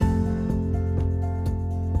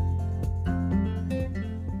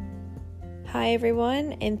Hi,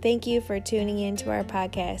 everyone, and thank you for tuning in to our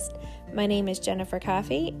podcast. My name is Jennifer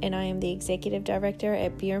Coffey, and I am the Executive Director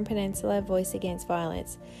at Burin Peninsula Voice Against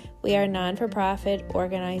Violence. We are a non-for-profit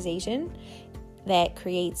organization that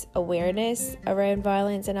creates awareness around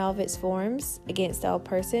violence in all of its forms against all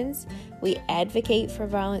persons. We advocate for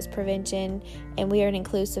violence prevention, and we are an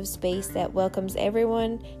inclusive space that welcomes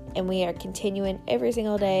everyone, and we are continuing every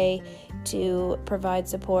single day to provide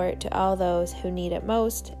support to all those who need it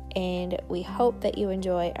most, and we hope that you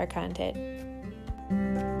enjoy our content.